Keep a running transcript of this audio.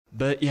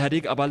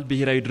በኢህአዴግ አባል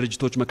ብሔራዊ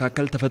ድርጅቶች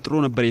መካከል ተፈጥሮ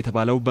ነበር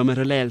የተባለው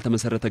በመርህ ላይ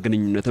ያልተመሰረተ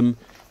ግንኙነትም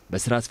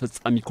በስራ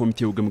አስፈጻሚ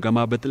ኮሚቴው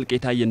ግምገማ በጥልቅ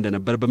የታየ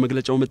እንደነበር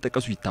በመግለጫው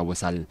መጠቀሱ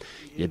ይታወሳል።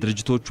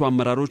 የድርጅቶቹ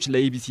አመራሮች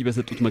ለኢቢሲ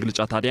በሰጡት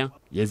መግለጫ ታዲያ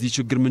የዚህ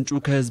ችግር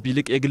ምንጩ ከህዝብ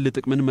ይልቅ የግል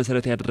ጥቅምን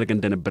መሰረት ያደረገ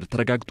እንደነበር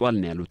ተረጋግጧል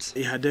ነው ያሉት።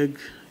 ኢህአዴግ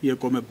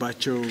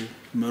የቆመባቸው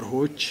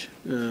መርሆች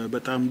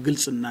በጣም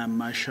ግልጽና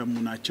የማያሻሙ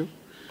ናቸው።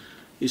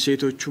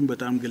 እሴቶቹም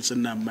በጣም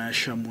ግልጽና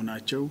የማያሻሙ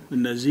ናቸው።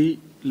 እነዚህ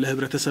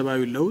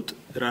ለህብረተሰባዊ ለውጥ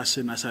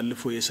ራስን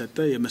አሳልፎ የሰጠ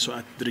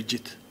የመስዋዕት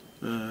ድርጅት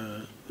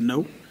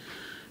ነው።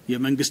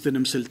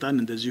 የመንግስትንም ስልጣን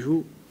እንደዚሁ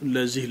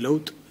ለዚህ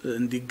ለውጥ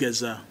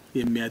እንዲገዛ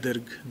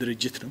የሚያደርግ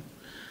ድርጅት ነው።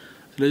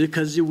 ስለዚህ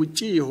ከዚህ ውጪ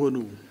የሆኑ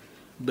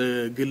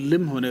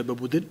በግልም ሆነ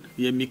በቡድን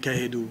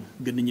የሚካሄዱ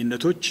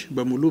ግንኙነቶች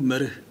በሙሉ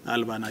መርህ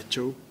አልባ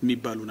ናቸው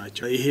የሚባሉ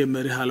ናቸው። ይሄ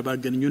መርህ አልባ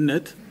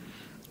ግንኙነት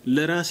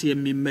ለራስ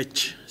የሚመች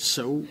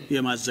ሰው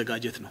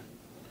የማዘጋጀት ነው።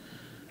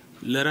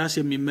 ለራስ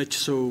የሚመች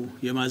ሰው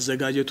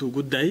የማዘጋጀቱ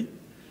ጉዳይ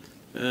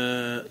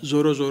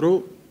ዞሮ ዞሮ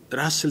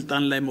ራስ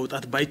ስልጣን ላይ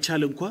መውጣት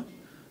ባይቻል እንኳን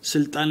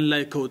ስልጣን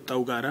ላይ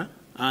ከወጣው ጋራ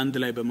አንድ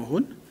ላይ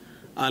በመሆን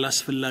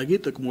አላስፈላጊ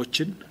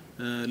ጥቅሞችን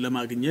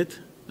ለማግኘት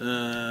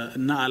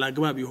እና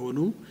አላግባብ የሆኑ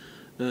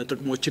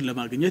ጥቅሞችን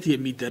ለማግኘት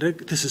የሚደረግ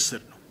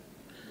ትስስር ነው።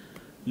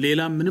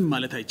 ሌላ ምንም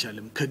ማለት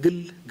አይቻልም። ከግል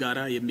ጋራ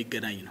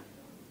የሚገናኝ ነው።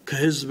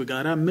 ከህዝብ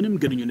ጋራ ምንም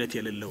ግንኙነት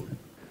የሌለው።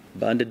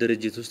 በአንድ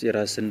ድርጅት ውስጥ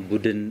የራስን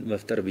ቡድን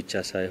መፍጠር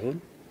ብቻ ሳይሆን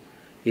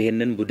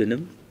ይሄንን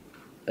ቡድንም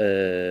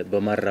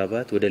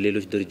በማራባት ወደ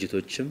ሌሎች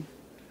ድርጅቶችም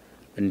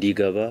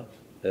እንዲገባ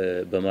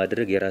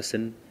በማድረግ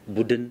የራስን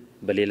ቡድን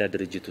በሌላ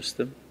ድርጅት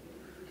ውስጥም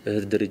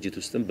እህት ድርጅት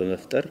ውስጥም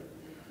በመፍጠር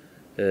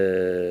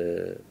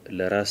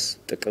ለራስ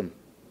ጥቅም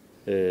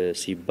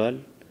ሲባል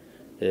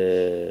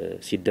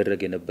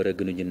ሲደረግ የነበረ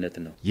ግንኙነት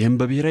ነው። ይህም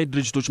በብሔራዊ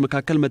ድርጅቶች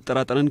መካከል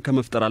መጠራጠርን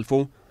ከመፍጠር አልፎ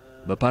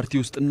በፓርቲ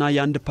ውስጥና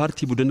የአንድ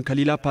ፓርቲ ቡድን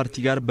ከሌላ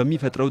ፓርቲ ጋር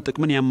በሚፈጥረው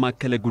ጥቅምን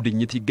ያማከለ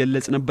ጉድኝት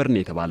ይገለጽ ነበር ነው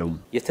የተባለው።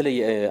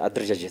 የተለየ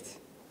አደረጃጀት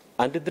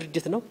አንድ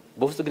ድርጅት ነው።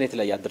 በውስጥ ግን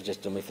የተለየ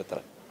አደረጃጀት ደግሞ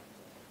ይፈጠራል።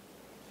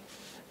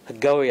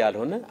 ህጋዊ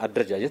ያልሆነ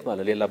አደረጃጀት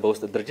ማለት ሌላ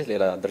በውስጥ ድርጅት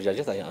ሌላ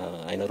አደረጃጀት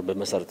አይኖርም።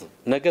 በመሰረቱ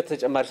ነገ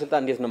ተጨማሪ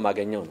ስልጣን እንዴት ነው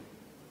ማገኘው ነው።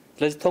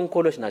 ስለዚህ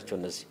ተንኮሎች ናቸው።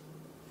 እነዚህ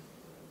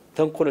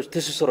ተንኮሎች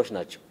ትስስሮች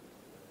ናቸው።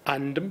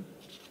 አንድም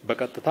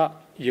በቀጥታ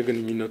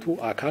የግንኙነቱ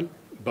አካል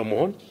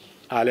በመሆን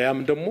አለያም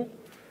ደግሞ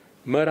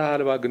መርህ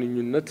አልባ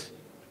ግንኙነት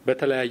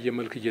በተለያየ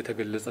መልክ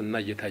እየተገለጸና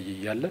እየታየ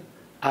ያለ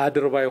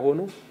አድርባይ ሆኖ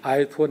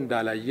አይቶ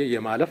እንዳላየ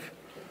የማለፍ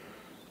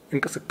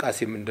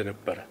እንቅስቃሴም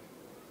እንደነበረ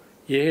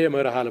ይሄ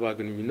መርህ አልባ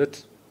ግንኙነት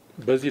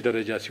በዚህ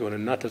ደረጃ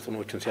ሲሆንና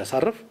ተጽዕኖዎችን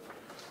ሲያሳርፍ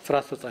ስራ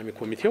አስፈጻሚ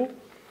ኮሚቴው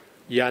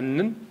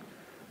ያንን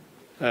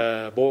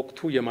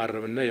በወቅቱ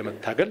የማረምና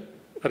የመታገል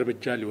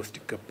እርምጃ ሊወስድ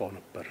ይገባው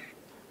ነበር።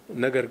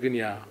 ነገር ግን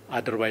ያ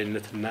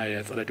አድርባይነትና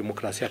የጸረ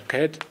ዲሞክራሲ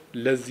አካሄድ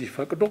ለዚህ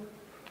ፈቅዶ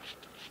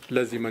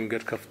ለዚህ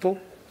መንገድ ከፍቶ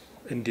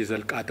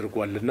እንዲዘልቅ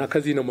አድርጓልና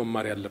ከዚህ ነው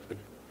መማር ያለብን፣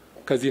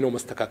 ከዚህ ነው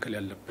መስተካከል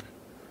ያለብን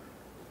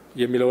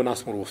የሚለውን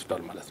አስምሮ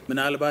ወስዷል ማለት ነው።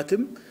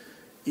 ምናልባትም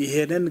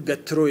ይሄንን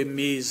ገትሮ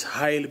የሚይዝ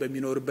ኃይል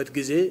በሚኖርበት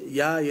ጊዜ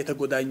ያ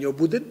የተጎዳኘው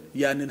ቡድን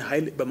ያንን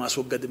ኃይል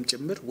በማስወገድም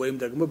ጭምር ወይም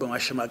ደግሞ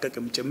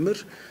በማሸማቀቅም ጭምር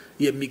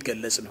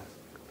የሚገለጽ ነው።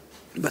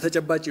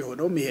 በተጨባጭ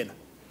የሆነውም ይሄ ነው።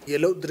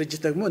 የለውጥ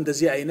ድርጅት ደግሞ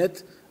እንደዚህ አይነት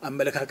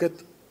አመለካከት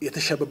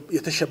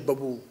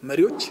የተሸበቡ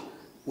መሪዎች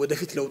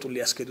ወደፊት ለውጡን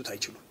ሊያስኬዱት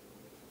አይችሉም።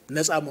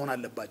 ነፃ መሆን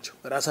አለባቸው።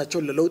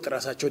 ራሳቸውን ለለውጥ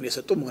ራሳቸውን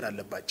የሰጡ መሆን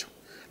አለባቸው።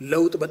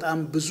 ለውጥ በጣም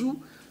ብዙ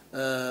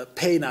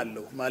ፔን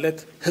አለው ማለት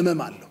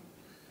ህመም አለው።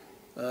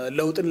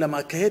 ለውጥን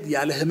ለማካሄድ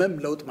ያለ ህመም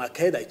ለውጥ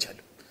ማካሄድ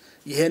አይቻልም።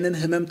 ይሄንን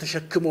ህመም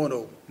ተሸክሞ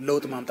ነው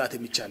ለውጥ ማምጣት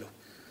የሚቻለው።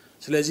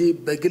 ስለዚህ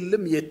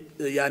በግልም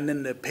ያንን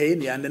ፔን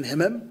ያንን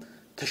ህመም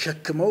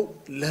ተሸክመው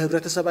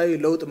ለህብረተሰባዊ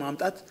ለውጥ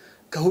ማምጣት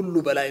ከሁሉ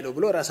በላይ ነው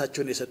ብሎ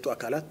ራሳቸውን የሰጡ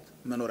አካላት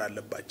መኖር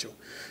አለባቸው።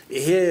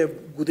 ይሄ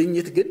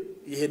ጉድኝት ግን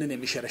ይሄንን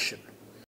የሚሸረሽር